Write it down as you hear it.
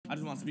I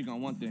just want to speak on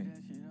one thing.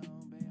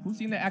 Who's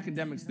seen the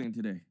academics thing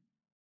today?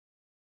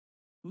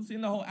 Who's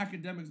seen the whole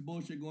academics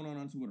bullshit going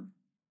on Twitter?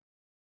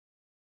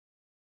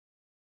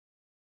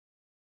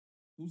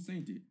 Who's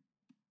seen it?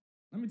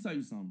 Let me tell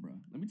you something, bro.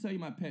 Let me tell you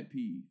my pet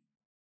peeve.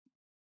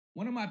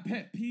 One of my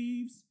pet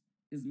peeves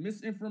is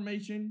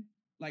misinformation,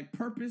 like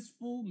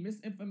purposeful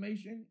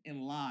misinformation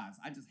and lies.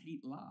 I just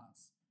hate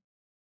lies.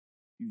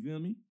 You feel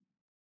me?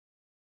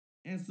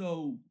 And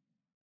so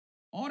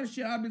all the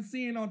shit I've been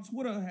seeing on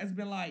Twitter has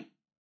been like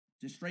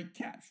just straight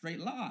cap, straight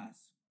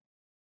lies.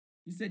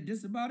 He said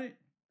this about it.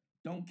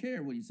 Don't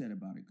care what he said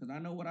about it because I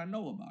know what I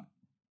know about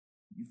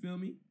it. You feel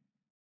me?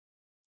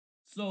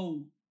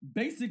 So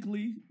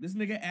basically, this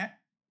nigga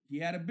he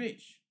had a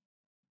bitch.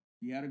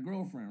 He had a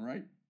girlfriend,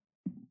 right?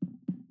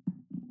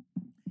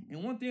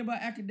 And one thing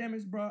about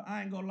academics, bro,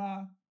 I ain't gonna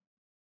lie.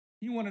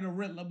 He one of the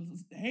real,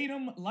 hate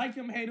him, like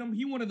him, hate him.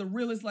 He one of the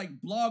realest like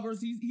bloggers.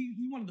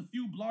 He one of the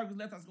few bloggers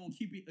left that's gonna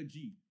keep it a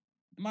G.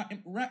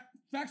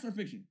 Facts or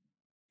fiction?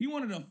 He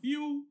one of the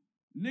few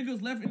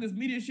niggas left in this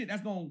media shit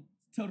that's gonna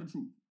tell the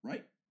truth,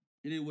 right?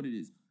 It is what it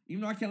is.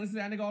 Even though I can't listen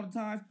to that nigga all the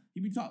time,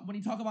 when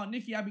he talk about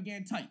Nicki, I be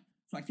getting tight.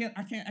 So I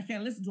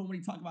can't listen to him when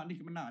he talk about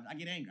Nicki Minaj. I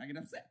get angry, I get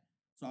upset.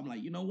 So I'm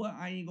like, you know what?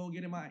 I ain't gonna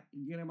get in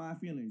my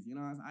feelings. You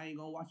know, I ain't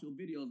gonna watch your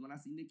videos when I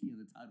see Nicki in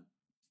the title.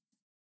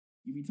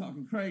 You be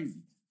talking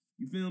crazy.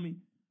 You feel me?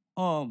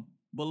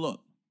 But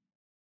look.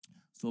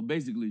 So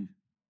basically,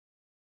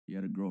 he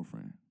had a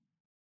girlfriend.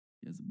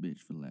 He has a bitch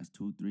for the last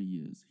 2-3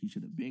 years. He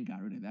should have been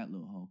got rid of that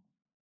little hoe.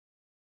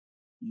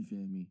 You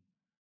feel me?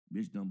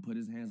 Bitch done put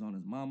his hands on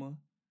his mama.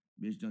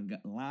 Bitch done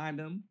lined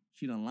him.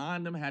 She done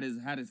lined him, had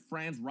his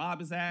friends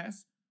rob his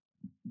ass.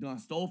 Done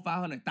stole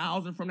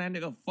 $500,000 from that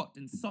nigga, fucked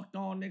and sucked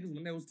on niggas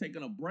when they was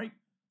taking a break.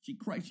 She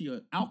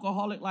an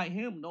alcoholic like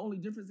him. The only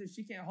difference is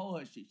she can't hold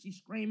her shit. She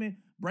screaming,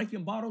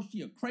 breaking bottles.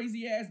 She a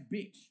crazy ass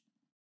bitch.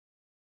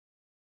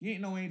 He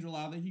ain't no angel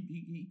either.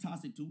 He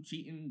toxic too,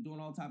 cheating,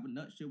 doing all type of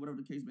nut shit, whatever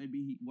the case may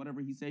be.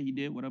 Whatever he said he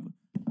did, whatever.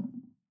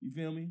 You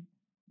feel me?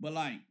 But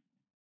like,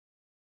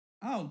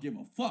 I don't give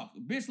a fuck. A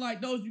bitch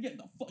like those, you get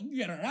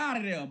her out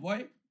of there,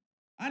 boy.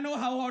 I know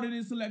how hard it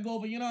is to let go,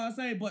 but you know what I'm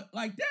saying? But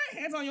like that,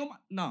 hands on your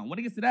mind. No, when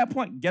it gets to that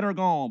point, get her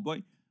gone,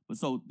 boy. But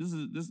so this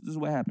is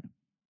what happened.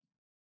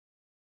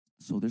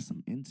 So there's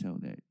some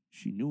intel that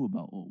she knew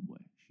about old boy.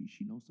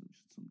 She knows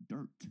some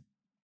dirt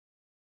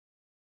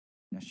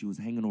that she was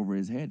hanging over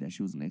his head, that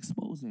she was gonna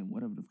expose him,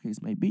 whatever the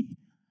case may be.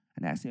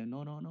 And I said,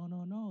 no,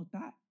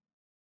 that.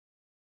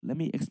 Let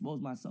me expose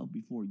myself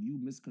before you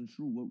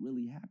misconstrue what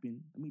really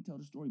happened. Let me tell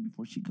the story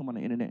before she come on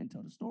the internet and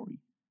tell the story.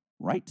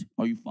 Right?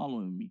 Are you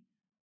following me?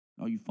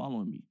 Are you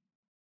following me?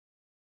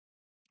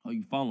 Are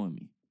you following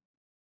me?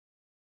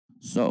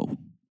 So,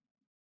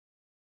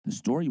 the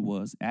story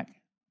was, Ak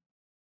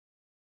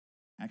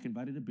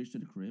invited a bitch to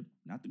the crib.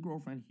 Not the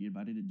girlfriend. He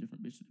invited a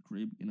different bitch to the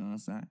crib. You know what I'm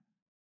saying?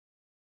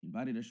 He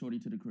invited a shorty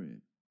to the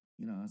crib.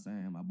 You know what I'm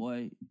saying? My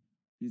boy,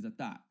 he's a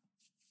thot.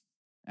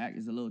 Ak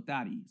is a little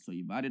thotty. So he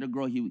invited a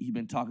girl he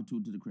been talking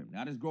to the crib.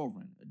 Not his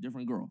girlfriend. A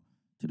different girl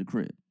to the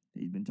crib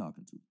that he's been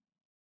talking to.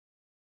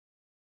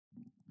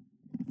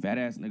 Fat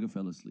ass nigga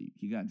fell asleep.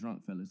 He got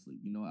drunk, fell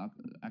asleep. You know,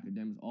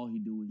 academics, all he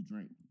do is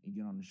drink and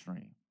get on the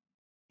train.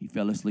 He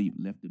fell asleep,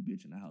 left the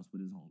bitch in the house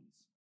with his homies.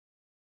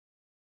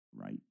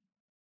 Right?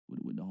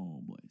 With the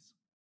homeboys.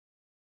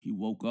 He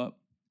woke up.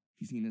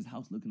 He seen his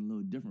house looking a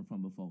little different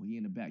from before. He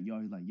in the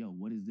backyard. He's like, yo,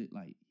 what is it?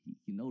 Like,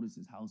 he noticed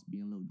his house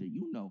being a little different.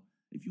 You know,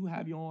 if you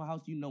have your own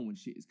house, you know when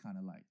shit is kind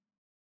of like,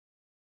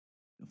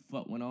 the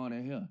fuck went on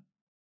in here?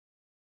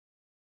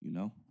 You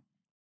know?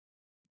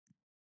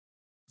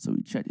 So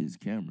he checked his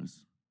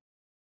cameras.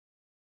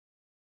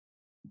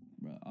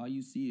 Bro, all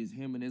you see is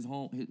him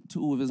and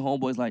two of his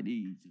homeboys like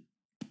these.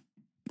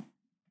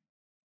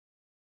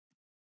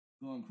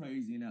 Going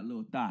crazy in that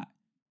little thot.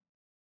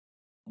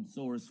 I'm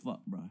sore as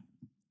fuck, bro.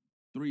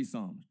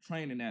 Threesome,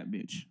 training that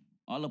bitch.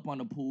 All up on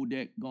the pool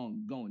deck,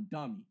 going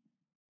dummy.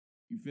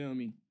 You feel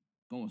me?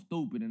 Going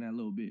stupid in that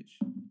little bitch.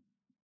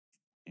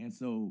 And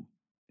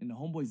the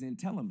homeboys didn't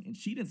tell him, and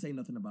she didn't say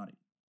nothing about it.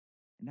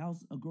 And that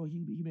was a girl he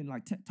been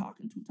like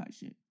talking to type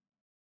shit.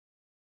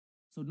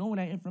 So knowing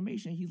that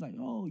information, he's like,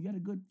 oh, you had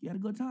a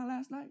good time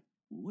last night?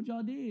 What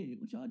y'all did?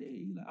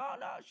 He's like, oh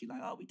no. She's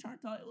like, oh, we turned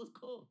out. It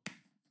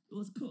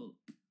was cool.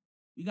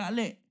 We got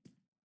lit.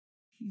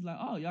 She's like,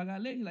 oh, y'all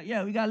got lit? He's like,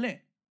 yeah, we got lit.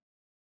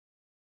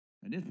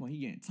 At this point, he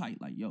getting tight.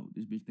 Like, yo,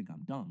 this bitch think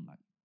I'm dumb. Like,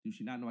 do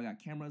she not know I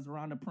got cameras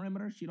around the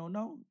perimeter? She don't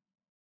know.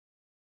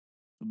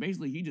 So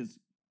basically, he just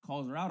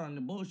calls her out on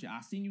the bullshit.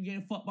 I seen you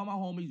getting fucked by my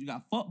homies. You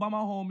got fucked by my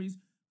homies.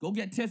 Go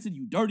get tested,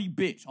 you dirty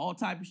bitch. All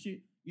type of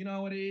shit. You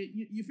know what it is?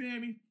 You feel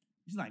me?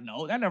 She's like,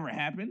 no, that never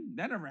happened.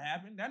 That never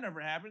happened.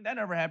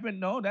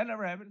 No, that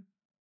never happened.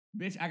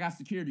 Bitch, I got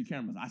security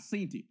cameras. I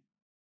seen it.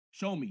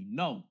 Show me.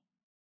 No.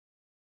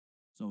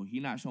 So he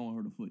not showing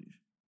her the footage.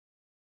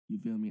 You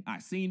feel me? I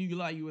seen you look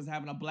like you was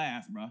having a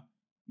blast, bro.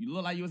 You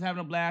look like you was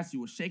having a blast.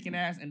 You was shaking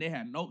ass, and they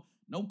had no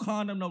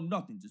condom, no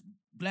nothing. Just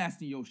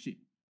blasting your shit.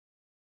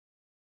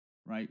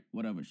 right?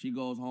 Whatever. She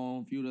goes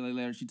home. A few days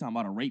later, she talking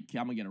about a rape kit.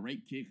 I'm gonna get a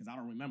rape kit because I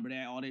don't remember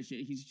that. All that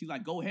shit. She's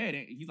like, go ahead.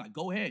 And he's like,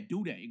 go ahead,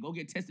 do that and go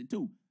get tested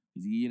too.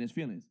 Because he in his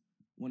feelings.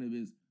 One of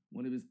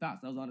his thoughts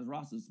that was on his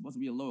roster is supposed to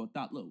be a loyal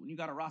thought. Look, when you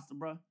got a roster,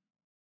 bro,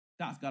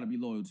 thoughts gotta be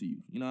loyal to you.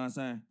 You know what I'm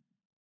saying?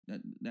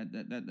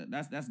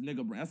 That's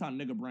nigga brain. That's how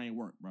nigga brain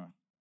work, bro.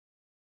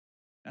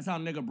 That's how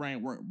nigga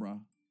brain work,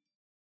 bro.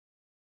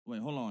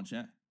 Wait, hold on,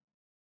 chat.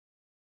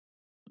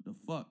 What the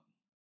fuck?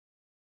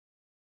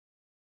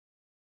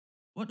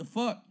 What the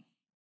fuck?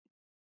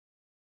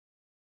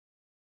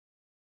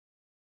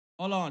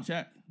 Hold on,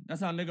 chat.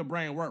 That's how nigga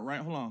brain work,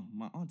 right? Hold on.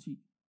 My auntie.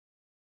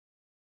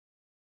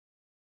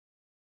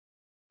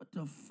 What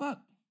the fuck?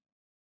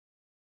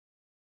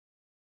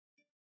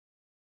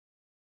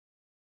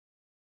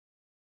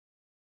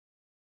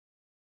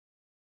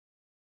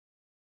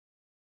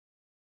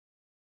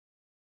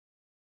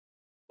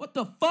 What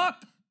the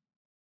fuck?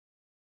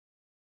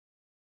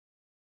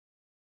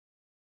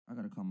 I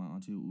gotta call my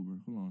auntie Uber.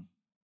 Hold on.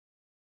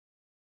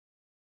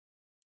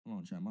 Hold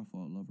on, chat. My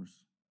fault, lovers.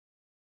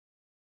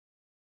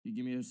 You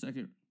give me a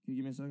second? Can you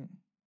give me a second?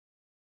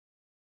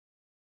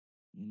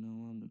 You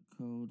know I'm the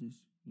coldest.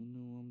 You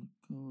know I'm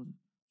the coldest.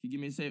 Can you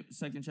give me a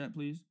second, chat,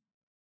 please?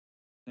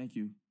 Thank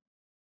you.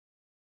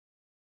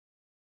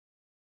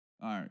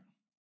 All right.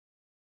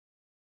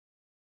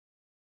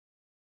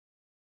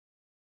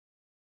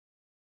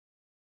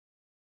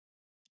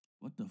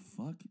 What the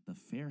fuck? The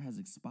fair has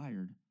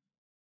expired.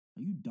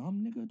 Are you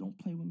dumb, nigga? Don't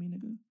play with me,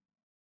 nigga.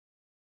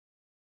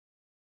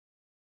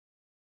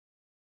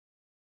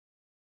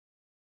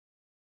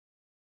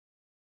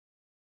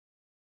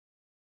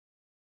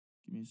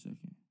 Give me a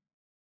second.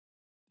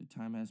 The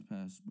time has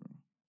passed, bro.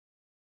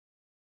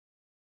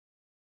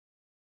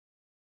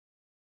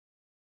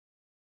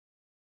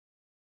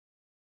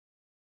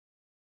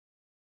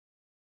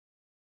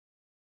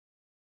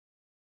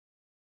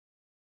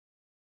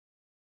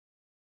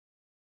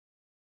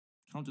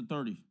 Count to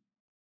 30.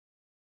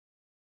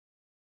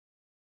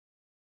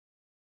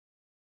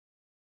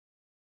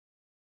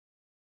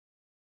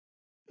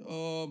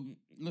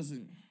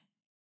 Listen.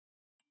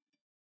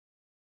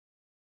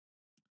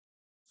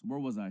 So where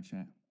was I,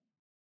 chat?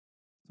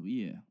 So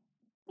yeah.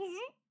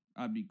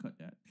 I'd be cut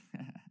that.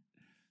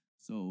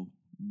 So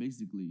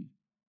basically,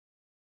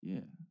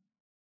 yeah.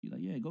 You're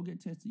like, yeah, go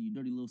get tested, you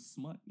dirty little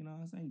smut. You know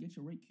what I'm saying? Get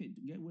your rape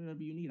kit, get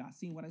whatever you need. I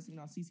seen what I seen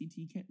on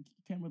CCT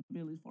camera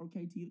village,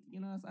 4K TV.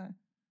 You know what I'm saying?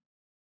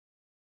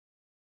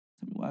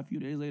 Tell me why a few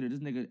days later,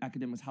 this nigga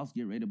Academics house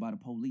get raided by the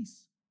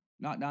police.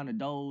 Knock down the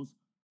doors,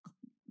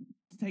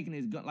 taking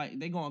his gun, like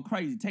they going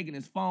crazy, taking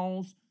his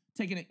phones,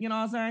 taking it, you know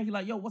what I'm saying? He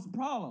like, yo, what's the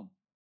problem?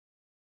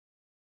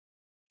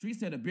 Street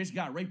said a bitch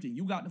got raped and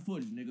you got the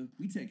footage, nigga.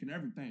 We taking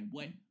everything,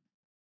 boy.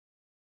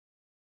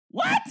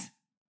 What?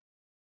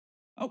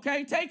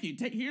 Okay, take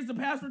it. Here's the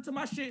password to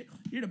my shit.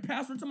 Here's the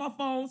password to my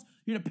phones.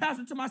 Here's the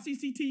password to my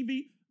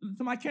CCTV,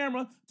 to my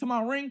camera, to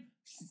my ring.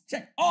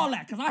 Check all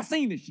that, because I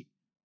seen this shit.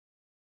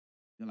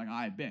 They're like,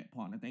 I bet,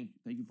 partner. Thank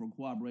you for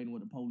cooperating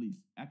with the police.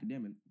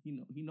 Academic,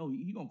 he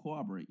gonna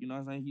cooperate. You know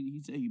what I'm saying?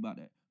 He said he about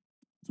that.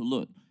 So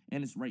look,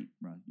 and it's rape,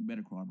 bro. You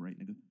better cooperate,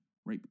 nigga.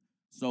 Rape.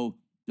 So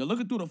they're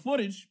looking through the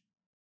footage.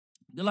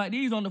 They're like,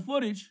 these on the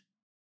footage.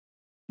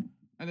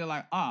 And they're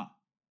like,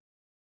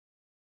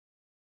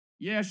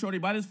 yeah, shorty,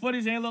 by this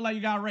footage, it ain't look like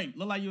you got raped.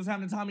 Look like you was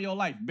having the time of your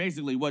life.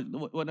 Basically, what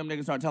them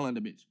niggas start telling the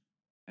bitch.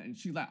 And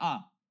she's like,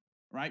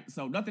 right?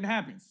 So nothing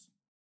happens.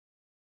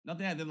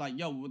 Nothing happens. They're like,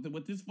 yo,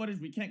 with this footage,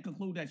 we can't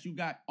conclude that you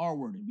got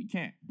R-worded. We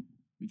can't.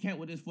 We can't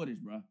with this footage,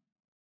 bro.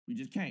 We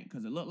just can't.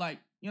 Because it looked like,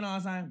 you know what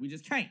I'm saying? We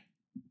just can't.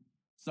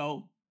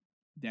 So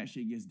that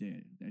shit gets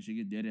dead. That shit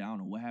gets dead. I don't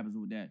know what happens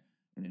with that.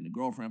 And then the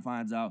girlfriend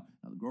finds out.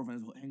 The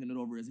girlfriend's hanging it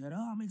over his head.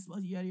 Oh, I'm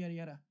exposed. Yada, yada,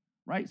 yada.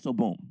 Right? So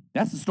boom.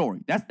 That's the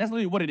story. That's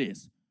literally what it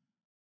is.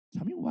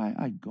 Tell me why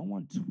I go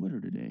on Twitter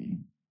today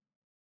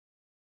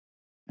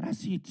and I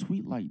see a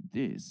tweet like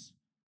this.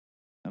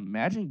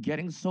 Imagine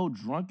getting so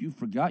drunk you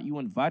forgot you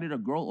invited a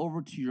girl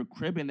over to your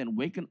crib and then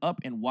waking up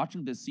and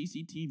watching the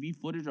CCTV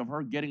footage of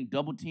her getting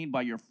double-teamed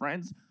by your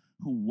friends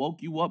who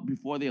woke you up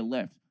before they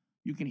left.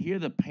 You can hear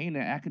the pain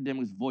in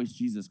Academics' voice,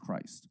 Jesus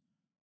Christ.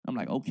 I'm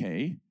like,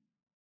 okay.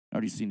 I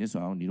already seen this, so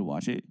I don't need to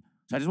watch it.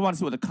 So I just want to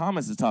see what the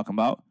comments is talking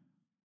about.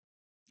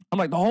 I'm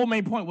like, the whole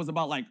main point was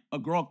about, like, a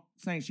girl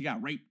saying she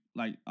got raped.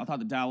 Like, I thought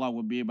the dialogue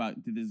would be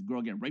about did this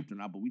girl get raped or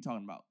not, but we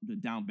talking about the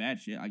down bad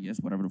shit, I guess,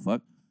 whatever the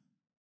fuck.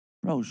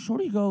 Bro,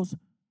 shorty goes,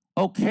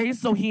 okay,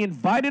 so he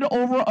invited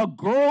over a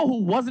girl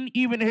who wasn't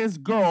even his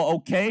girl,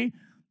 okay?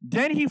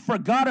 Then he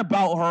forgot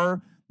about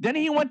her. Then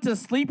he went to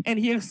sleep and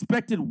he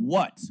expected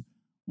what?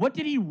 What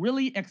did he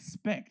really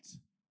expect?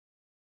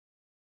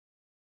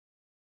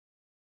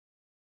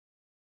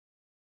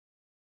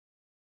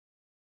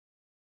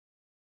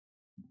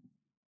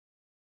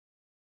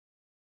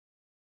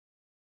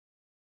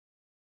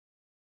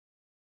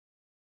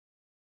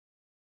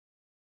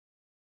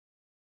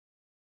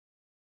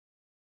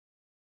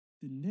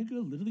 The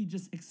nigga literally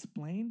just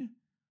explained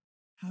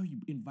how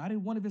he invited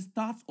one of his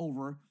thoughts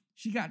over.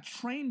 She got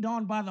trained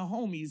on by the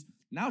homies.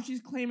 Now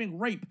she's claiming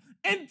rape.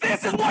 And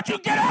this is what you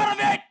get out of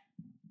it!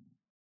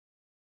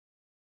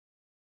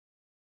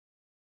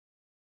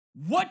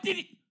 What do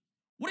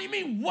you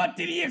mean, what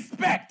did he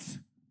expect?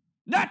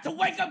 Not to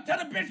wake up to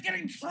the bitch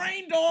getting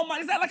trained on?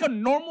 Is that like a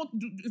normal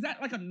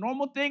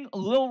thing? A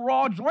little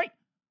raw joint?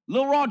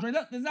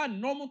 Is that a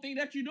normal thing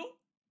that you do?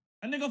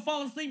 A nigga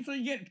fall asleep so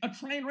you get a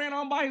train ran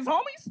on by his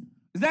homies?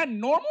 Is that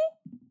normal,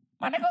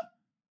 my nigga?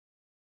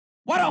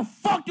 Why the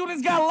fuck do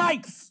this guy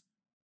likes?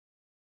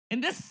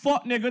 And this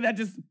fuck nigga that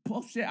just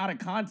pulls shit out of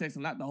context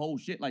and not the whole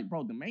shit. Like,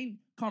 bro, the main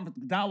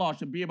dialogue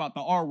should be about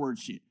the R-word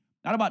shit.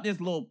 Not about this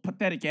little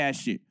pathetic ass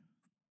shit.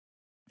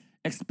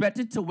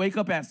 Expected to wake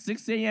up at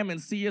 6 a.m.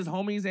 and see his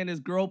homies and his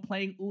girl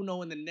playing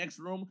Uno in the next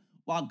room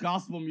while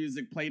gospel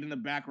music played in the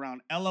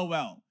background.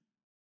 LOL.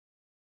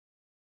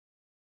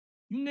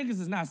 You niggas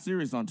is not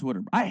serious on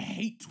Twitter. I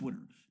hate Twitter.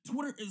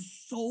 Twitter is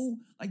so,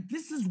 like,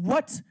 this is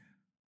what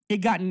it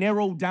got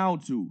narrowed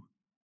down to.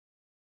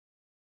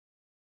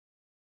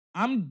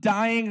 I'm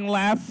dying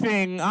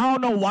laughing. I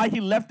don't know why he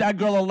left that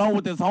girl alone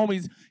with his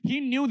homies. He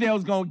knew they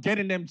was gonna get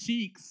in them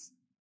cheeks.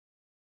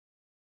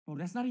 Bro,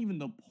 that's not even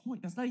the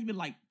point. That's not even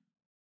like...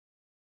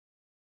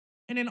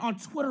 And then on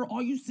Twitter,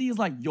 all you see is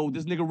like, yo,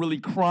 this nigga really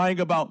crying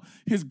about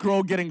his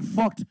girl getting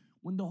fucked.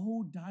 When the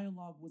whole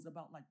dialogue was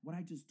about like what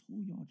I just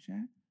told y'all,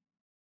 chat.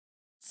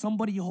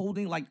 Somebody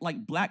holding, like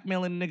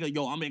blackmailing a nigga,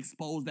 yo, I'm gonna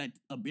expose that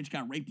a bitch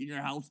got raped in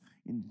your house.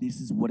 And this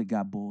is what it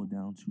got boiled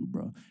down to,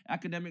 bro.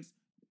 Academics,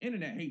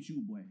 internet hates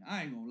you, boy.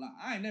 I ain't gonna lie.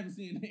 I ain't never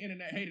seen the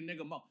internet hate a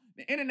nigga more.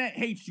 The internet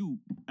hates you,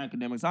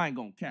 Academics. I ain't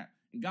gonna cap.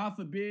 And God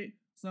forbid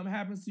something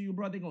happens to you,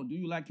 bro, they gonna do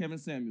you like Kevin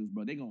Samuels,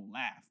 bro. They gonna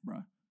laugh,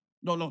 bro.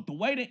 No, the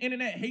way the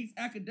internet hates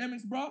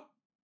Academics, bro.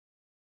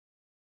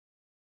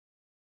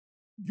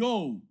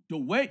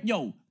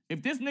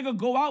 If this nigga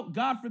go out,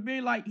 God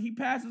forbid, like he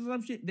passes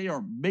some shit, they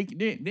are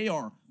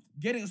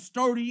getting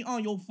sturdy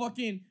on your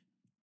fucking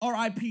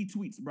RIP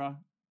tweets, bro.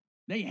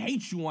 They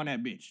hate you on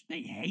that bitch.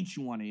 They hate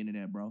you on the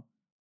internet, bro.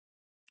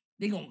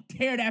 They gonna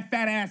tear that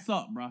fat ass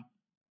up, bro.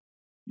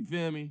 You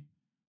feel me?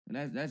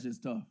 And that's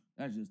just tough.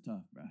 That's just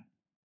tough, bro.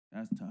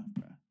 That's tough,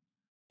 bro.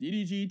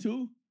 DDG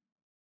too?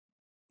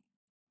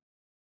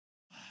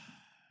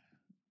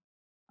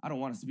 I don't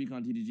want to speak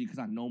on DDG because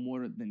I know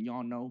more than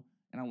y'all know,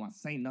 and I don't want to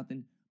say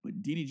nothing. But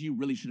DDG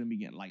really shouldn't be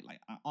getting on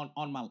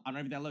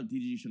everything I love.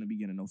 DDG shouldn't be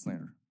getting no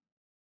slander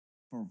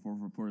for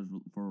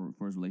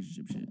his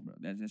relationship shit, bro.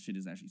 That shit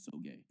is actually so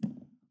gay.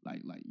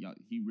 Like y'all,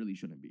 he really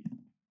shouldn't be.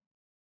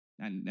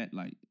 And that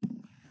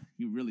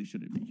he really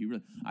shouldn't be.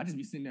 I just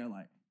be sitting there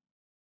like,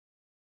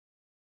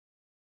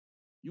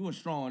 you a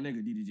strong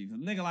nigga, DDG. Cause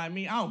a nigga like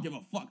me, I don't give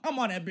a fuck. I'm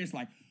on that bitch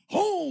like,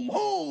 home.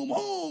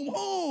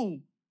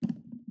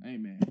 Hey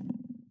man,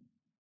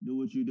 do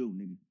what you do,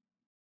 nigga.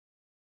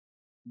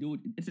 Do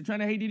it. It's a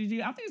trend to hate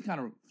DDG. I think it's kind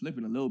of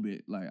flipping a little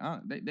bit. Like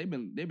they've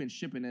been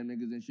shipping them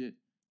niggas and shit.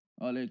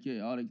 All that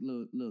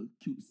little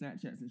cute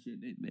Snapchats and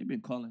shit. They've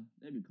been calling.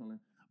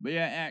 But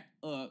yeah,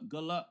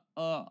 good luck,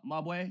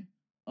 my boy.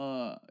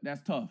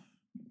 That's tough.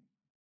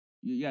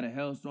 You got a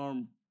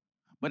hellstorm.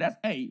 But that's,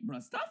 hey, bro,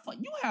 stuff like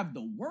you have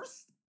the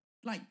worst.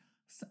 Like,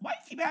 why you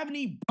keep having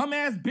these bum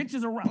ass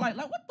bitches around? Like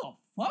what the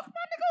fuck,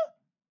 my nigga?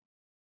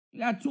 You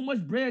got too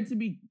much bread to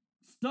be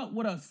stuck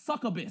with a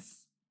succubus.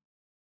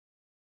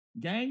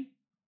 Gang?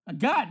 A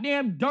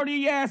goddamn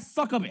dirty ass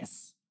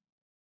succubus.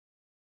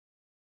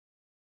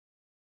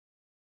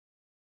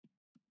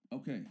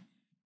 Okay.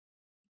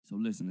 So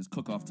listen, it's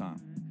cook-off time.